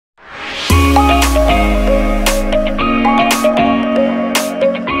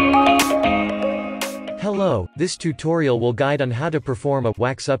Below, this tutorial will guide on how to perform a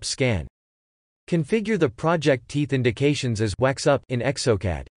wax up scan. Configure the project teeth indications as wax up in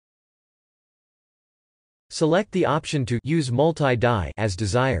ExoCAD. Select the option to use multi-die as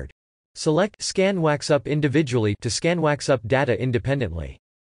desired. Select Scan Wax Up individually to scan wax up data independently.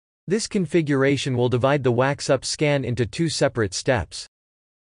 This configuration will divide the wax up scan into two separate steps.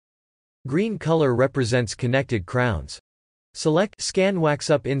 Green color represents connected crowns. Select Scan Wax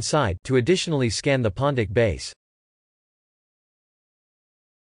Up Inside to additionally scan the pontic base.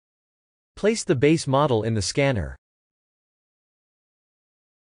 Place the base model in the scanner.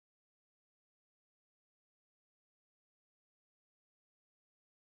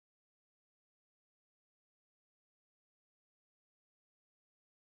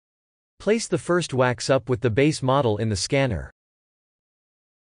 Place the first wax up with the base model in the scanner.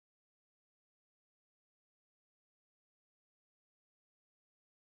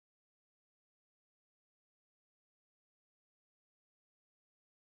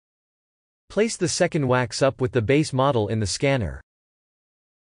 Place the second wax up with the base model in the scanner.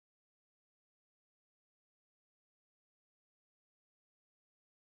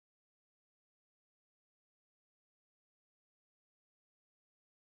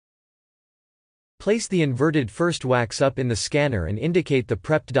 Place the inverted first wax up in the scanner and indicate the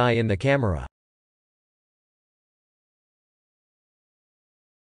prepped die in the camera.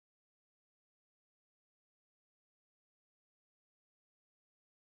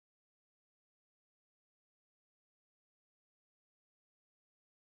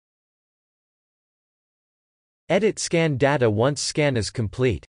 Edit scan data once scan is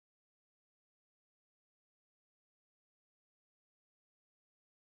complete.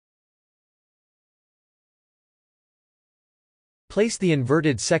 Place the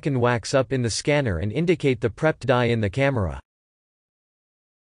inverted second wax up in the scanner and indicate the prepped die in the camera.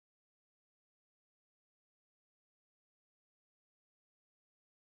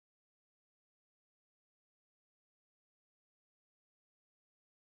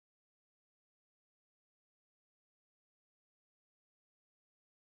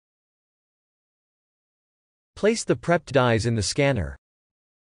 Place the prepped dies in the scanner.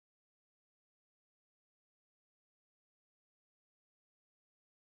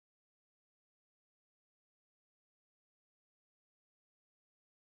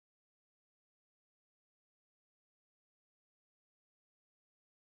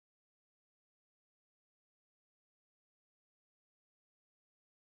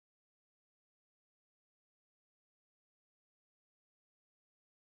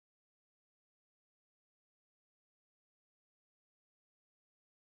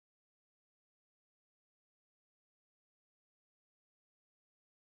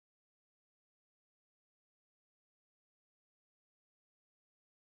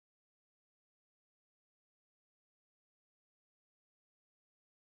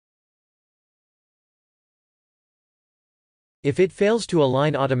 If it fails to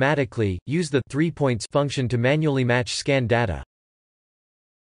align automatically, use the 3 points function to manually match scan data.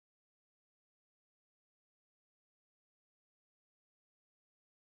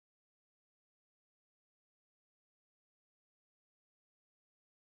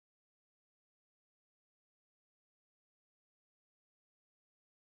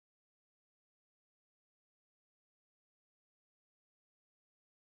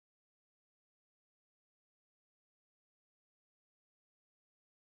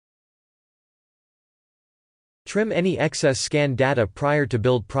 Trim any excess scan data prior to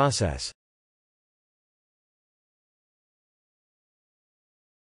build process.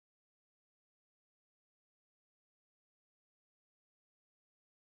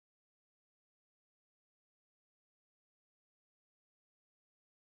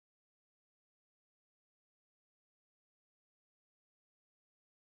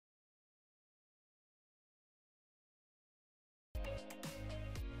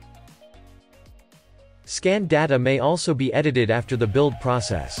 Scan data may also be edited after the build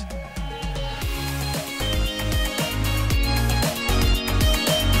process.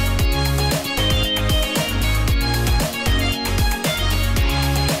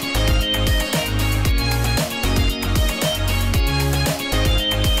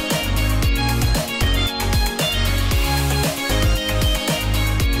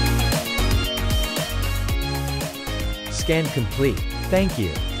 Scan complete. Thank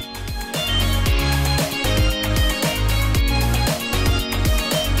you.